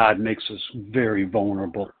relationship with God makes us very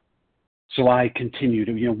vulnerable. So I continue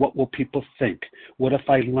to, what will people think? What if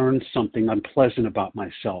I learn something unpleasant about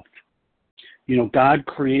myself? God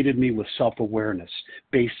created me with self-awareness,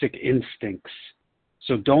 basic instincts.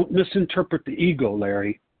 So don't misinterpret the ego,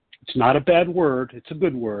 Larry. It's not a bad word. It's a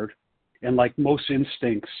good word. And like most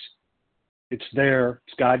instincts, it's there.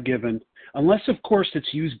 It's God-given. Unless, of course,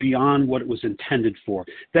 it's used beyond what it was intended for.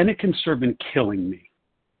 Then it can serve in killing me.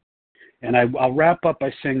 And I'll wrap up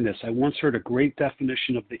by saying this. I once heard a great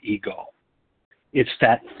definition of the ego. It's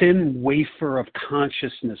that thin wafer of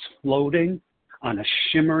consciousness floating on a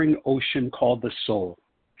shimmering ocean called the soul.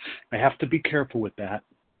 I have to be careful with that.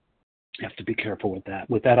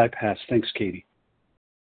 With that, I pass. Thanks, Katie.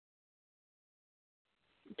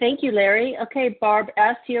 Thank you, Larry. Okay, Barb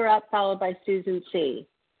S., you're up, followed by Susan C.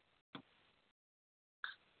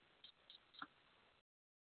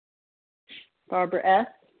 Barbara S.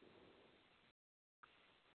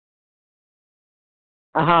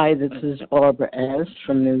 Hi, this is Barbara S.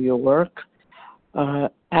 from New York.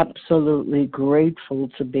 Absolutely grateful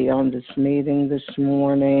to be on this meeting this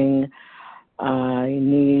morning. I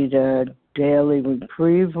need a daily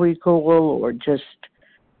reprieve, we call, or just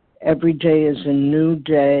every day is a new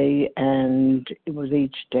day, and with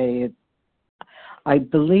each day, I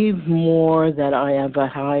believe more that I have a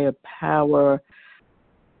higher power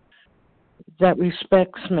that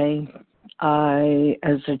respects me. I,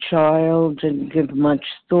 as a child, didn't give much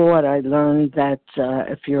thought. I learned that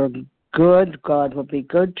if you're good, God will be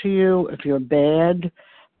good to you. If you're bad,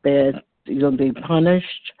 you'll be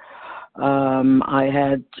punished. I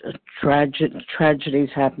had tragedies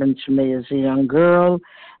happen to me as a young girl,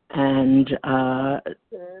 and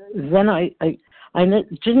then I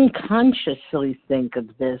didn't consciously think of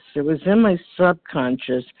this. It was in my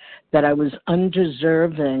subconscious that I was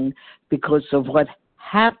undeserving because of what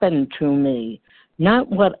happened to me. Not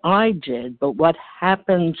what I did, but what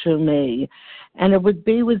happened to me. And it would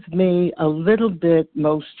be with me a little bit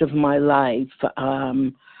most of my life.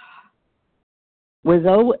 With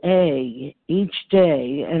OA each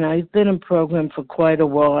day, and I've been in program for quite a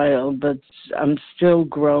while, but I'm still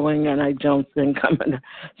growing, and I don't think I'm going to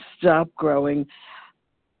stop growing.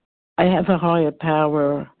 I have a higher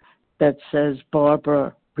power that says,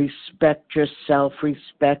 Barbara, respect yourself,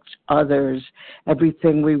 respect others.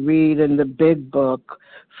 Everything we read in the big book,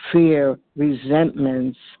 fear,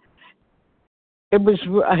 resentments, it was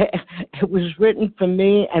written for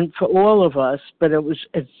me and for all of us, but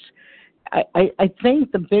I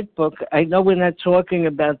think the big book, I know we're not talking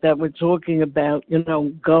about that. We're talking about,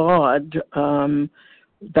 God,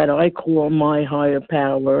 that I call my higher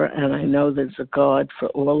power, and I know there's a God for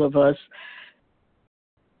all of us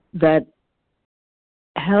that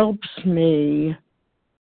helps me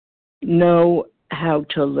know how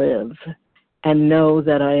to live and know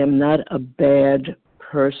that I am not a bad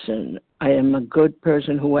person. I am a good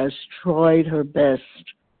person who has tried her best,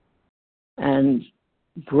 and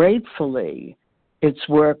gratefully, it's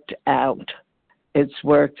worked out.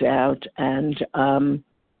 And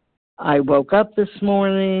I woke up this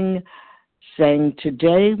morning saying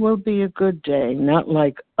today will be a good day, not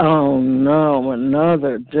like, oh no,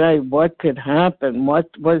 another day, what could happen?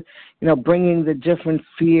 What bringing the different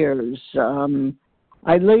fears.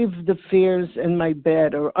 I leave the fears in my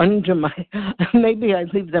bed or maybe I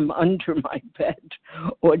leave them under my bed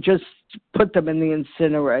or just put them in the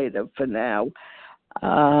incinerator for now.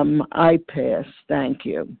 I pass. Thank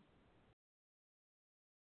you.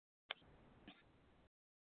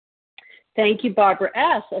 Thank you, Barbara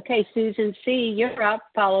S. Okay, Susan C., you're up,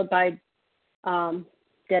 followed by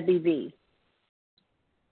Debbie V.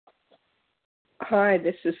 Hi,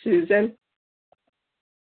 this is Susan.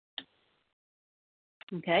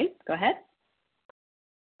 Okay, go ahead.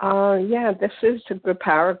 Yeah, this is a good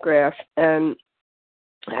paragraph, and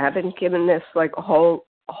I haven't given this like a whole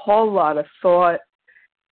lot of thought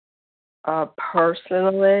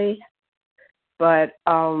personally, but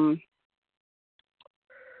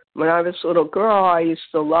when I was a little girl, I used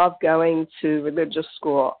to love going to religious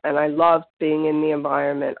school, and I loved being in the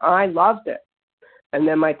environment. I loved it. And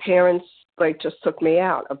then my parents just took me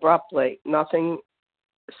out abruptly. Nothing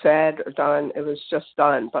said or done. It was just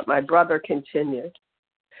done. But my brother continued.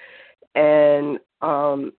 And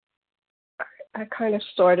I kind of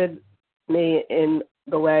started me in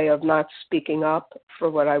the way of not speaking up for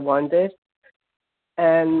what I wanted.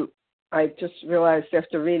 And I just realized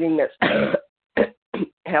after reading this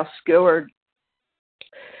how skewered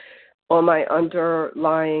all my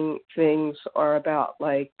underlying things are about,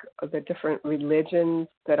 like the different religions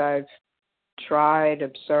that I've tried,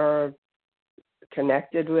 observed,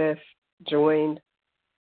 connected with, joined.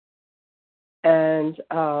 And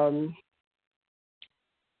the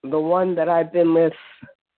one that I've been with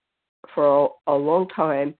for a long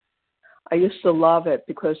time, I used to love it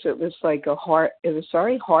because it was like it was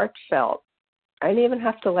very heartfelt. I didn't even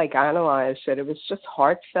have to analyze it. It was just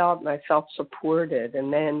heartfelt, and I felt supported.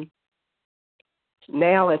 And then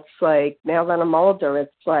now it's now that I'm older,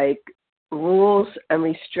 it's like rules and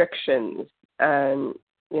restrictions, and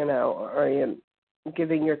are you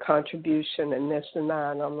giving your contribution and this and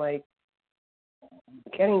that? And I'm like,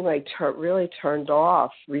 getting like really turned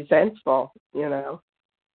off, resentful,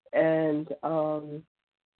 and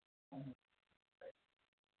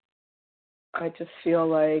I just feel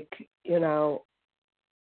like,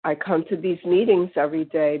 I come to these meetings every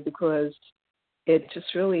day because it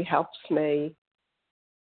just really helps me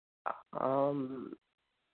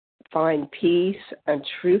find peace and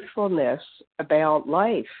truthfulness about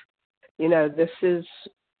life. This is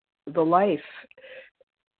the life.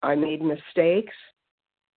 I made mistakes,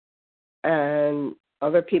 and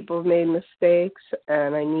other people have made mistakes,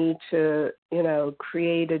 and I need to,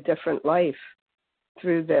 create a different life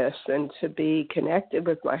through this and to be connected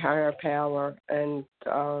with my higher power and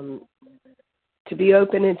to be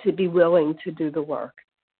open and to be willing to do the work.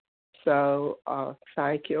 So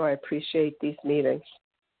thank you. I appreciate these meetings.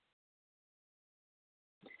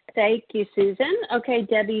 Thank you, Susan. Okay,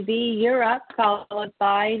 Debbie V., you're up, followed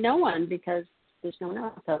by no one because there's no one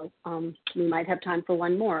else. So we might have time for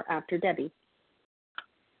one more after Debbie.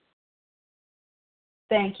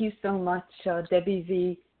 Thank you so much, Debbie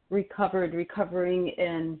V., recovering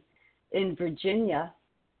in Virginia.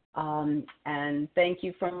 And thank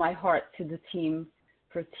you from my heart to the team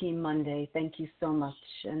for Team Monday. Thank you so much,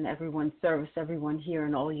 and everyone's service, everyone here,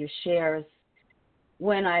 and all your shares.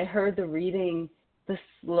 When I heard the reading, the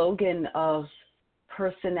slogan of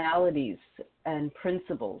personalities and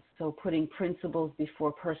principles, so putting principles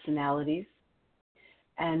before personalities,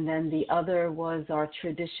 and then the other was our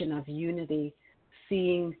tradition of unity,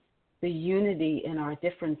 seeing the unity in our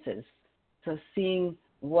differences, so seeing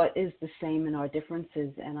what is the same in our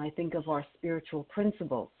differences, and I think of our spiritual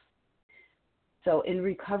principles. So in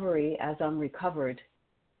recovery, as I'm recovered,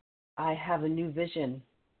 I have a new vision.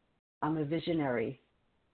 I'm a visionary.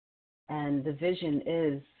 And the vision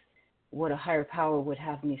is what a higher power would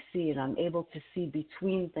have me see, and I'm able to see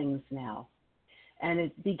between things now. And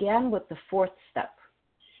it began with the fourth step,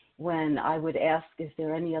 when I would ask, is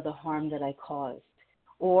there any other harm that I caused?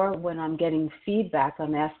 Or when I'm getting feedback,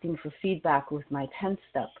 I'm asking for feedback with my 10th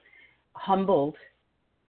step, humbled,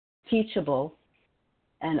 teachable,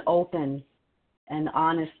 and open, and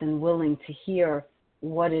honest and willing to hear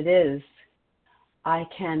what it is. I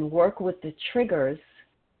can work with the triggers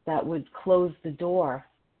that would close the door,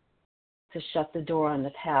 to shut the door on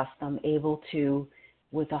the past. I'm able to,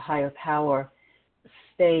 with a higher power,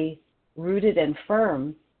 stay rooted and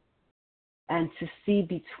firm and to see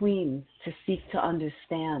between, to seek to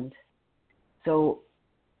understand. So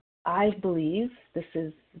I believe, this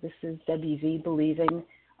is Debbie V. believing,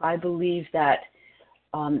 I believe that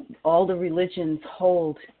all the religions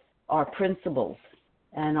hold our principles,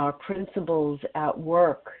 and our principles at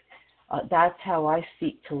work, that's how I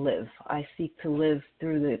seek to live. I seek to live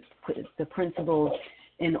through the principles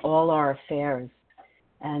in all our affairs,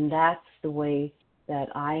 and that's the way that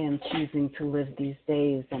I am choosing to live these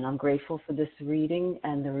days, and I'm grateful for this reading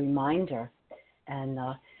and the reminder, and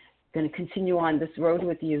going to continue on this road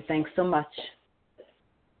with you. Thanks so much.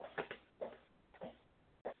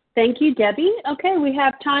 Thank you, Debbie. Okay, we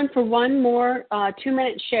have time for one more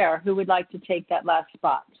 2-minute share. Who would like to take that last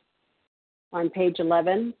spot? On page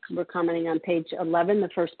 11, we're commenting on page 11, the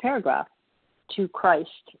first paragraph. To Christ,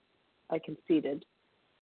 I conceded.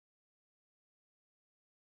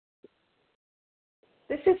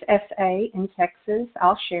 This is S.A. in Texas.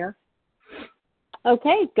 I'll share.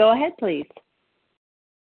 Okay, go ahead, please.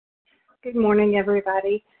 Good morning,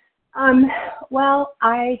 everybody. Well,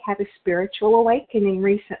 I had a spiritual awakening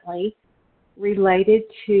recently related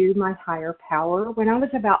to my higher power when I was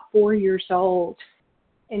about 4 years old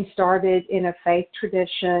and started in a faith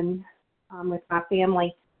tradition with my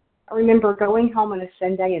family. I remember going home on a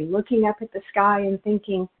Sunday and looking up at the sky and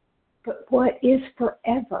thinking, but what is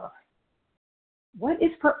forever? What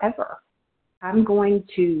is forever? I'm going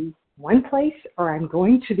to one place or I'm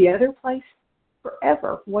going to the other place?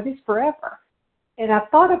 Forever. What is forever? And I've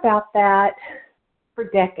thought about that for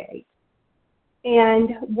decades.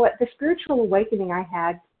 And what the spiritual awakening I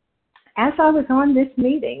had as I was on this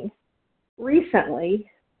meeting recently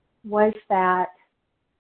was that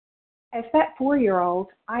as that 4-year-old,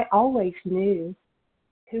 I always knew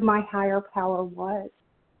who my higher power was.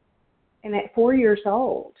 And at 4 years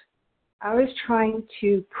old, I was trying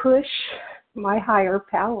to push my higher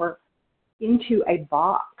power into a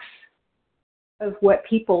box of what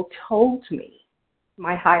people told me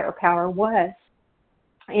my higher power was.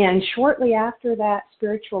 And shortly after that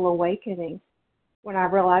spiritual awakening, when I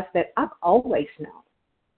realized that I've always known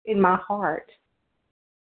in my heart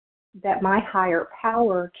that my higher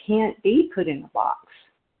power can't be put in a box,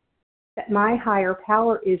 that my higher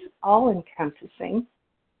power is all-encompassing,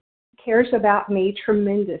 cares about me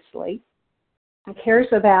tremendously, and cares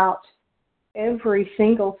about every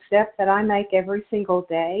single step that I make every single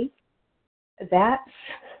day, that's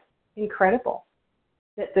incredible.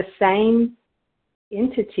 That the same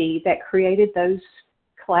entity that created those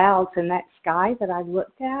clouds and that sky that I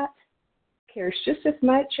looked at cares just as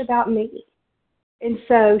much about me. And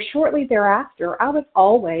so shortly thereafter, I would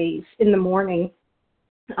always, in the morning,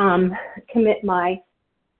 commit my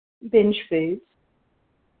binge foods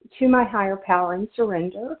to my higher power and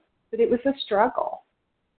surrender, but it was a struggle.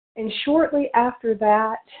 And shortly after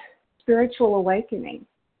that spiritual awakening,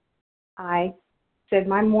 I said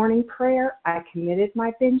my morning prayer, I committed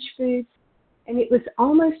my binge foods, and it was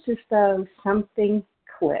almost as though something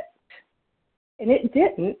clicked. And it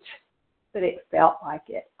didn't, but it felt like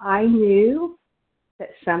it. I knew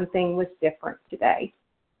that something was different today.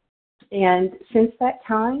 And since that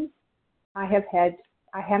time, I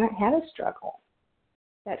haven't had a struggle.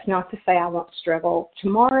 That's not to say I won't struggle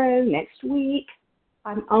tomorrow, next week.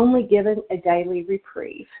 I'm only given a daily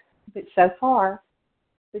reprieve. But so far,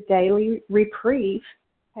 the daily reprieve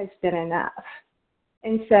has been enough.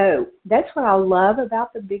 And so that's what I love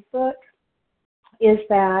about the Big Book, is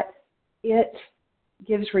that it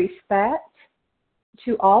gives respect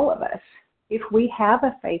to all of us. If we have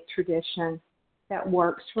a faith tradition that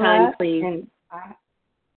works for us, and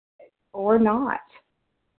or not,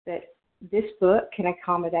 that this book can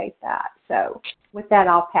accommodate that. So with that,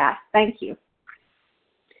 I'll pass. Thank you.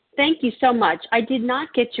 Thank you so much. I did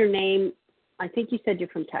not get your name. I think you said you're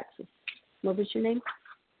from Texas. What was your name?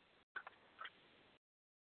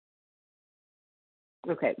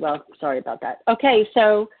 Okay, well, sorry about that. Okay,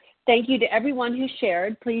 so thank you to everyone who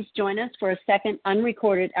shared. Please join us for a second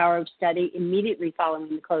unrecorded hour of study immediately following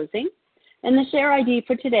the closing. And the share ID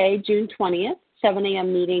for today, June 20th, 7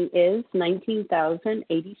 a.m. meeting is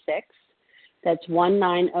 19,086. That's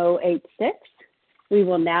 19086. We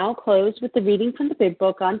will now close with the reading from the Big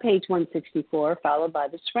Book on page 164, followed by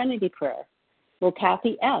the Serenity Prayer. Will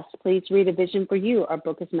Kathy S. please read A Vision for You? Our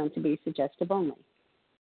book is meant to be suggestive only.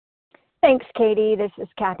 Thanks, Katie. This is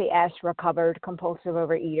Kathy S., recovered compulsive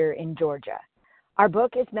overeater in Georgia. Our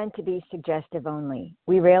book is meant to be suggestive only.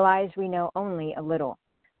 We realize we know only a little.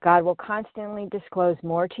 God will constantly disclose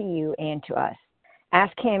more to you and to us.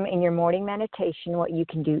 Ask Him in your morning meditation what you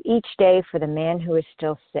can do each day for the man who is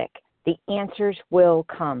still sick. The answers will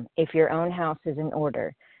come if your own house is in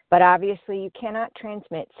order. But obviously, you cannot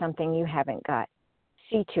transmit something you haven't got.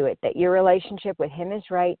 See to it that your relationship with Him is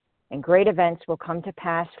right, and great events will come to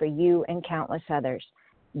pass for you and countless others.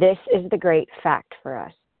 This is the great fact for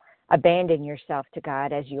us. Abandon yourself to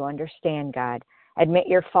God as you understand God. Admit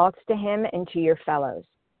your faults to Him and to your fellows.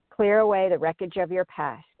 Clear away the wreckage of your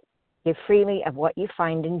past. Give freely of what you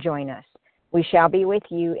find and join us. We shall be with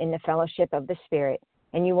you in the fellowship of the Spirit,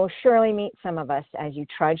 and you will surely meet some of us as you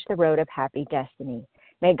trudge the road of happy destiny.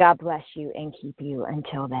 May God bless you and keep you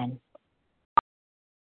until then.